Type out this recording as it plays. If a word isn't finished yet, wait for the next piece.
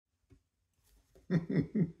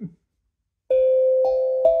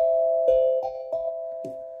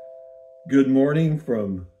Good morning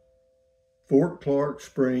from Fort Clark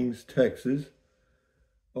Springs, Texas,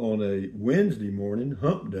 on a Wednesday morning,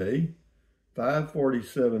 hump day,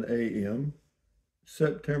 5:47 a.m.,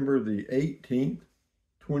 September the 18th,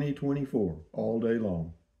 2024, all day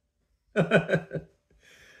long.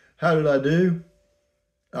 How did I do?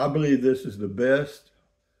 I believe this is the best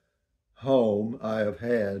home I have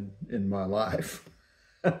had in my life.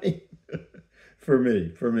 For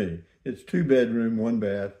me. It's 2 bedroom, 1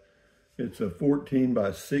 bath. It's a 14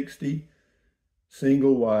 by 60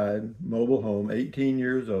 single wide mobile home, 18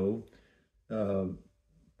 years old.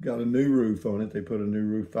 Got a new roof on it. They put a new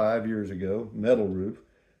roof 5 years ago, metal roof,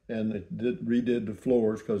 and they redid the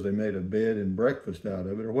floors because they made a bed and breakfast out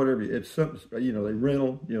of it or whatever. It's something, they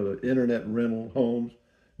rental, the internet rental homes,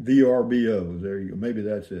 VRBOs. There you go. Maybe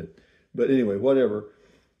that's it. But anyway, whatever.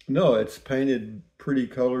 No, it's painted pretty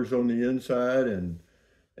colors on the inside, and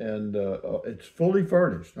it's fully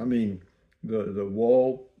furnished. I mean, the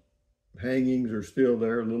wall hangings are still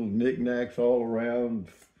there, little knickknacks all around,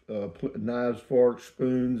 knives, forks,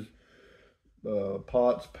 spoons,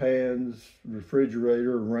 pots, pans,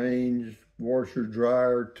 refrigerator, range, washer,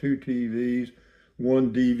 dryer, 2 TVs,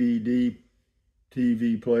 1 DVD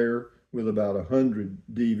TV player with about 100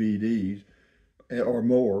 DVDs or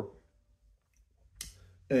more.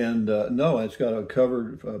 And no, it's got a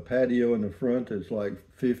covered patio in the front that's like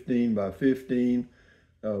 15 by 15,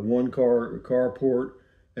 one carport,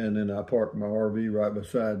 and then I parked my RV right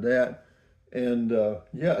beside that. And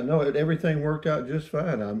yeah, no, everything worked out just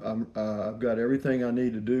fine. I've got everything I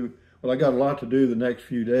need to do. Well, I got a lot to do the next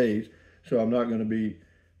few days, so I'm not going to be.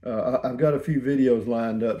 I've got a few videos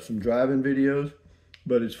lined up, some driving videos.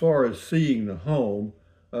 But as far as seeing the home,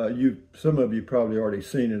 some of you probably already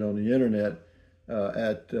seen it on the internet.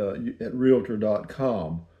 At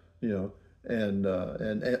realtor.com, and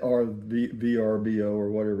or VRBO or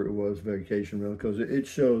whatever it was, vacation rental, because it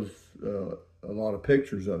shows a lot of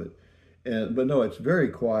pictures of it. But no, it's very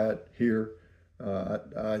quiet here.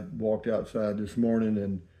 I walked outside this morning,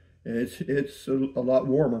 and it's a lot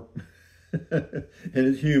warmer, and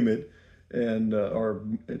it's humid, and or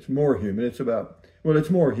it's more humid. It's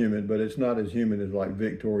more humid, but it's not as humid as like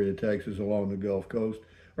Victoria, Texas, along the Gulf Coast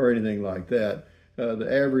or anything like that.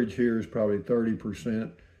 The average here is probably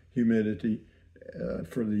 30% humidity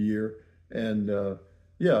for the year. And I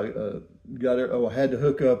had to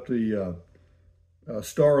hook up the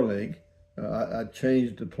Starlink. I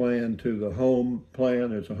changed the plan to the home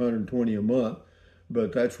plan. It's $120 a month,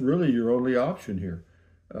 but that's really your only option here.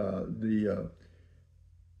 The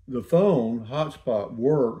phone hotspot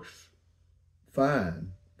works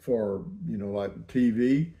fine for, like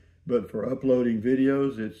TV, but for uploading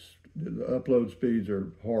videos, the upload speeds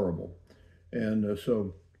are horrible. And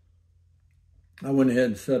so I went ahead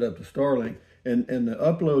and set up the Starlink, and the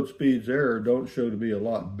upload speeds there don't show to be a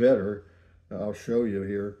lot better. I'll show you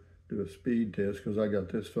here, do a speed test, because I got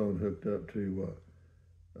this phone hooked up to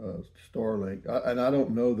Starlink. And I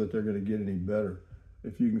don't know that they're going to get any better,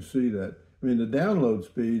 if you can see that. I mean, the download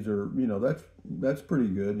speeds are, that's pretty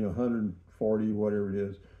good, 140, whatever it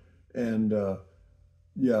is. And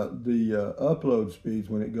yeah, the upload speeds,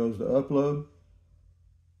 when it goes to upload,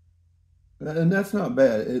 and that's not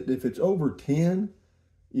bad. If it's over 10,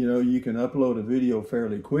 you can upload a video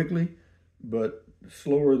fairly quickly, but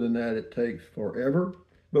slower than that, it takes forever.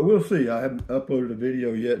 But we'll see. I haven't uploaded a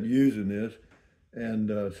video yet using this, and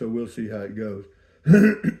so we'll see how it goes.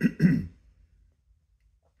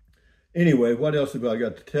 Anyway, what else have I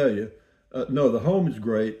got to tell you? No, the home is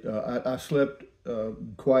great. I slept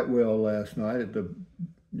quite well last night.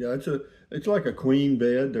 It's like a queen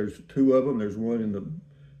bed. There's 2 of them. There's one in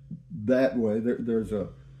that way. There's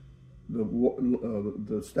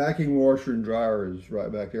the stacking washer and dryer is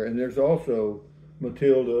right back there, and there's also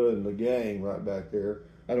Matilda and the gang right back there.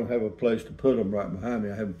 I don't have a place to put them right behind me.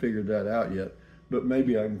 I haven't figured that out yet, but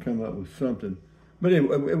maybe I can come up with something. But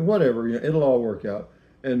anyway, whatever, it'll all work out.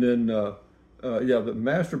 And then, yeah, the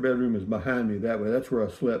master bedroom is behind me that way. That's where I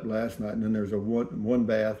slept last night. And then there's a one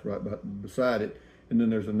bath right beside it. And then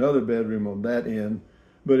there's another bedroom on that end.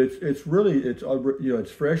 But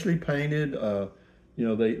it's freshly painted. Of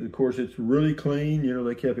course, it's really clean.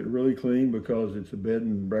 They kept it really clean because it's a bed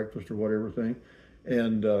and breakfast or whatever thing.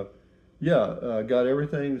 And got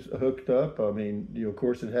everything's hooked up. I mean, of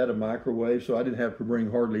course, it had a microwave, so I didn't have to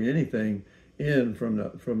bring hardly anything in from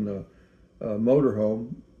the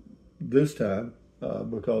motorhome this time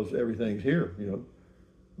because everything's here. I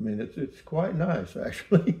mean, it's quite nice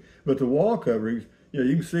actually. But the wall coverings,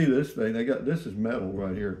 you can see this thing. This is metal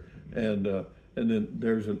right here, and and then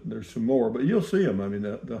there's some more, but you'll see them. I mean,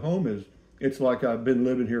 the home it's like I've been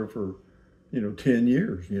living here for 10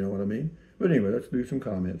 years. You know what I mean? But anyway, let's do some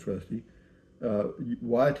comments, Rusty.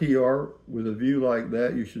 YTR, with a view like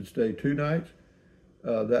that, you should stay 2 nights.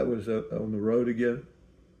 That was on the road again.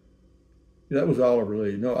 That was Oliver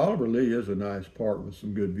Lee. No, Oliver Lee is a nice park with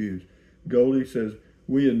some good views. Goldie says,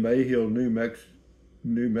 we in Mayhill,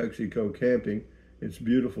 New Mexico camping. It's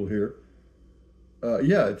beautiful here.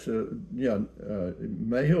 Mayhill's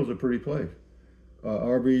a pretty place.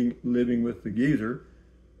 RV Living with the Geezer.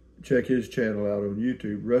 Check his channel out on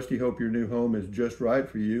YouTube. Rusty, hope your new home is just right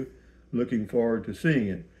for you. Looking forward to seeing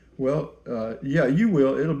it. Well, yeah, you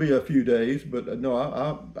will. It'll be a few days, but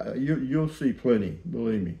no, you'll see plenty.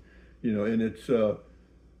 Believe me, And it's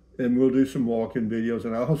and we'll do some walk-in videos.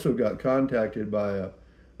 And I also got contacted by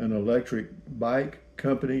an electric bike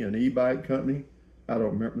company, an e-bike company. I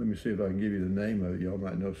don't remember. Let me see if I can give you the name of it. Y'all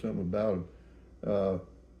might know something about them.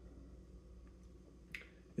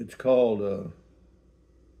 It's called. Well,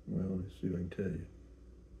 let's see if I can tell you.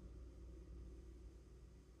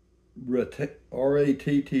 Rattan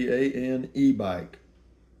e-bike,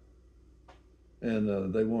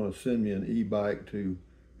 and they want to send me an e-bike to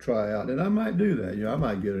try out, and I might do that. I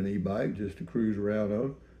might get an e-bike just to cruise around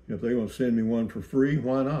on. If they want to send me one for free,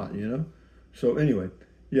 why not? So anyway,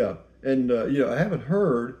 yeah, and I haven't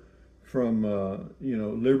heard from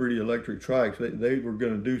Liberty Electric Trikes. They were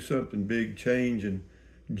going to do something big change in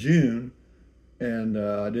June, and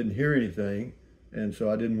I didn't hear anything. And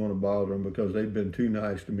so I didn't want to bother them because they've been too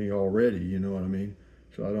nice to me already, you know what I mean?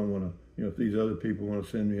 So I don't want to, if these other people want to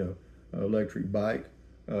send me an electric bike,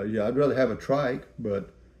 I'd rather have a trike,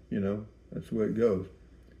 but, that's the way it goes.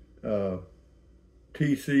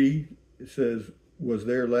 TC says, was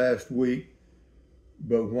there last week,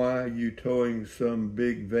 but why are you towing some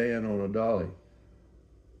big van on a dolly?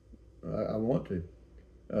 I want to.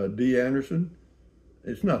 D. Anderson,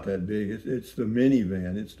 it's not that big. It's the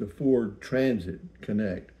minivan. It's the Ford Transit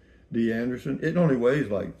Connect. D. Anderson, it only weighs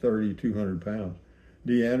like 3,200 pounds.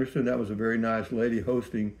 D. Anderson, that was a very nice lady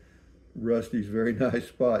hosting Rusty's very nice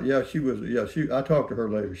spot. Yeah, she was. Yeah, I talked to her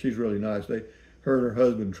later. She's really nice. her and her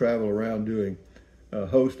husband travel around doing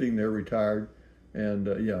hosting. They're retired, and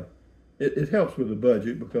it helps with the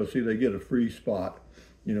budget because they get a free spot,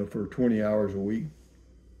 for 20 hours a week.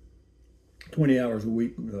 20 hours a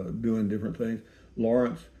week doing different things.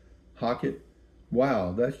 Lawrence Hockett,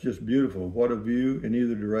 wow, that's just beautiful. What a view in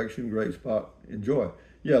either direction. Great spot. Enjoy.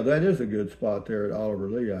 Yeah, that is a good spot there at Oliver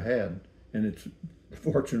Lee. I had, and it's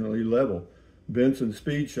fortunately level. Benson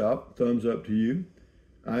Speed Shop, thumbs up to you.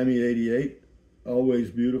 IME88,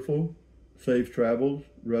 always beautiful. Safe travels.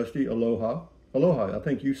 Rusty, aloha. Aloha. I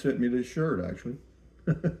think you sent me this shirt, actually.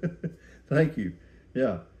 Thank you.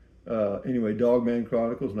 Yeah. Anyway, Dogman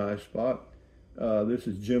Chronicles, nice spot. This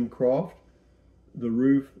is Jim Croft. The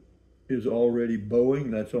roof is already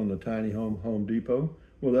bowing. That's on the Tiny Home Depot.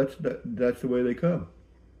 Well, that's the way they come.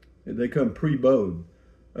 They come pre-bowed.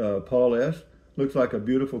 Paul S. Looks like a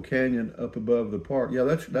beautiful canyon up above the park. Yeah,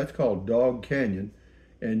 that's called Dog Canyon,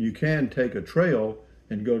 and you can take a trail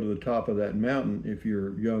and go to the top of that mountain if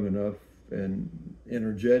you're young enough and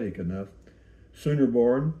energetic enough.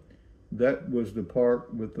 Soonerborn, that was the park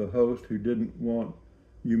with the host who didn't want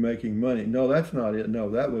you making money. No, that's not it. No,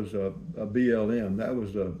 that was a BLM. That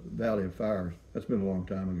was the Valley of Fires. That's been a long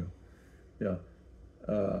time ago. Yeah.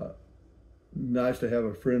 Nice to have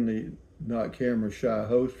a friendly, not camera shy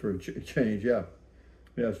host for a change. Yeah.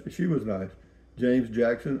 Yes, she was nice. James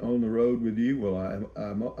Jackson, on the road with you. Well,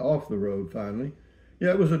 I'm off the road finally. Yeah,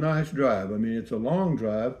 it was a nice drive. I mean, it's a long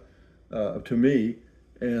drive to me.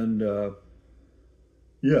 And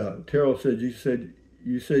Terrell said,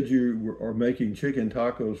 you said you are making chicken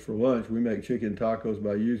tacos for lunch. We make chicken tacos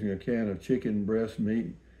by using a can of chicken breast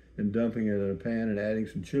meat and dumping it in a pan and adding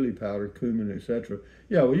some chili powder, cumin, etc.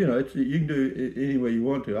 Yeah, well, you can do it any way you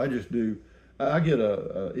want to. I just do. I get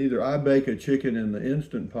either I bake a chicken in the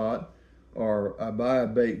Instant Pot, or I buy a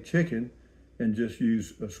baked chicken and just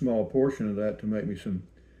use a small portion of that to make me some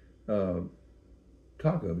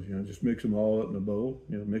tacos. Just mix them all up in a bowl.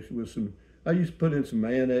 Mix it with some. I used to put in some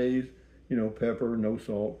mayonnaise. Pepper, no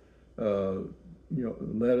salt,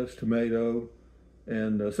 lettuce, tomato,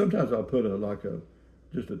 and sometimes I'll put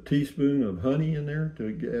just a teaspoon of honey in there to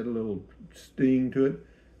add a little sting to it,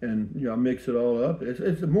 and I mix it all up.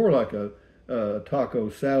 It's more like a taco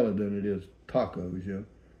salad than it is tacos.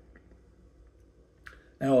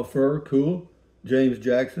 Al Fur, cool. James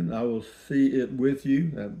Jackson, I will see it with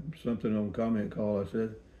you. That's something on comment call I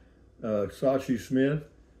said. Sashi Smith.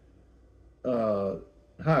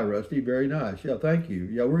 Hi, Rusty. Very nice. Yeah, thank you.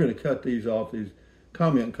 Yeah, we're going to cut these off, these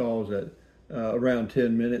comment calls at around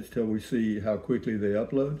 10 minutes till we see how quickly they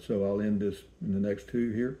upload. So I'll end this in the next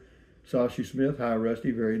 2 here. Sashi Smith, hi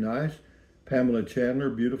Rusty, very nice. Pamela Chandler,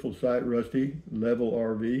 beautiful site, Rusty, level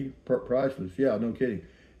RV, priceless. Yeah, no kidding.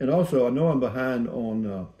 And also, I know I'm behind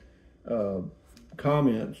on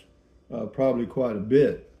comments, probably quite a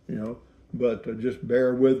bit, but just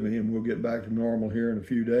bear with me and we'll get back to normal here in a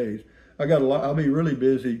few days. I got a lot, I'll be really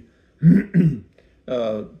busy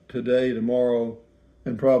today, tomorrow,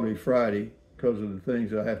 and probably Friday because of the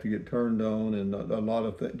things that I have to get turned on and a lot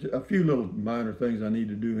of things, a few little minor things I need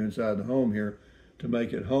to do inside the home here to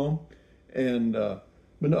make it home. And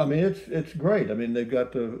but no, I mean it's great. I mean they've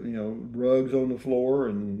got the rugs on the floor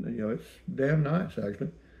and it's damn nice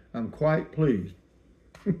actually. I'm quite pleased.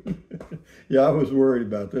 Yeah, I was worried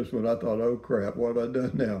about this one. I thought, oh crap, what have I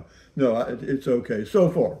done now? No, it's okay so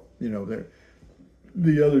far.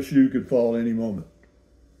 The other shoe could fall any moment.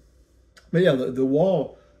 But yeah, the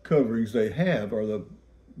wall coverings they have are the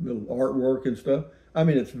little artwork and stuff. I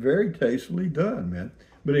mean, it's very tastefully done, man.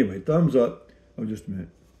 But anyway, thumbs up. Oh, just a minute.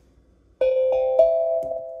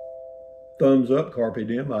 Thumbs up, carpe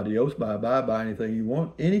diem, adios, bye-bye, buy anything you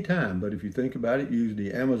want, anytime. But if you think about it, use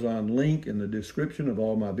the Amazon link in the description of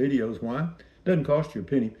all my videos. Why? It doesn't cost you a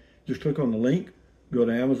penny. Just click on the link, go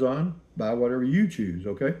to Amazon, buy whatever you choose,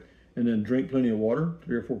 okay? And then drink plenty of water.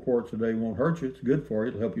 3 or 4 quarts a day won't hurt you. It's good for you.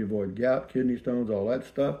 It'll help you avoid gout, kidney stones, all that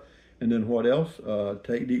stuff. And then what else?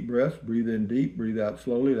 Take deep breaths, breathe in deep, breathe out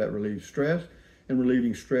slowly. That relieves stress. And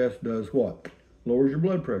relieving stress does what? Lowers your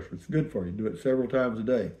blood pressure. It's good for you. Do it several times a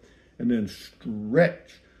day. And then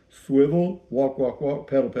stretch, swivel, walk, walk, walk,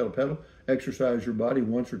 pedal, pedal, pedal. Exercise your body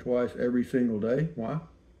once or twice every single day. Why?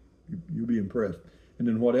 You'll be impressed. And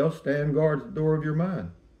then what else? Stand guard at the door of your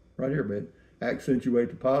mind. Right here, babe. Accentuate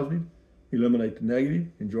the positive, eliminate the negative,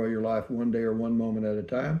 enjoy your life one day or one moment at a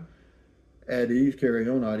time. At ease, carry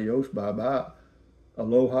on, adios, bye-bye,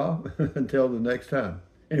 aloha, until the next time.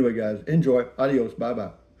 Anyway, guys, enjoy, adios,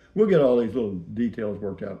 bye-bye. We'll get all these little details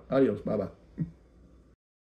worked out. Adios, bye-bye.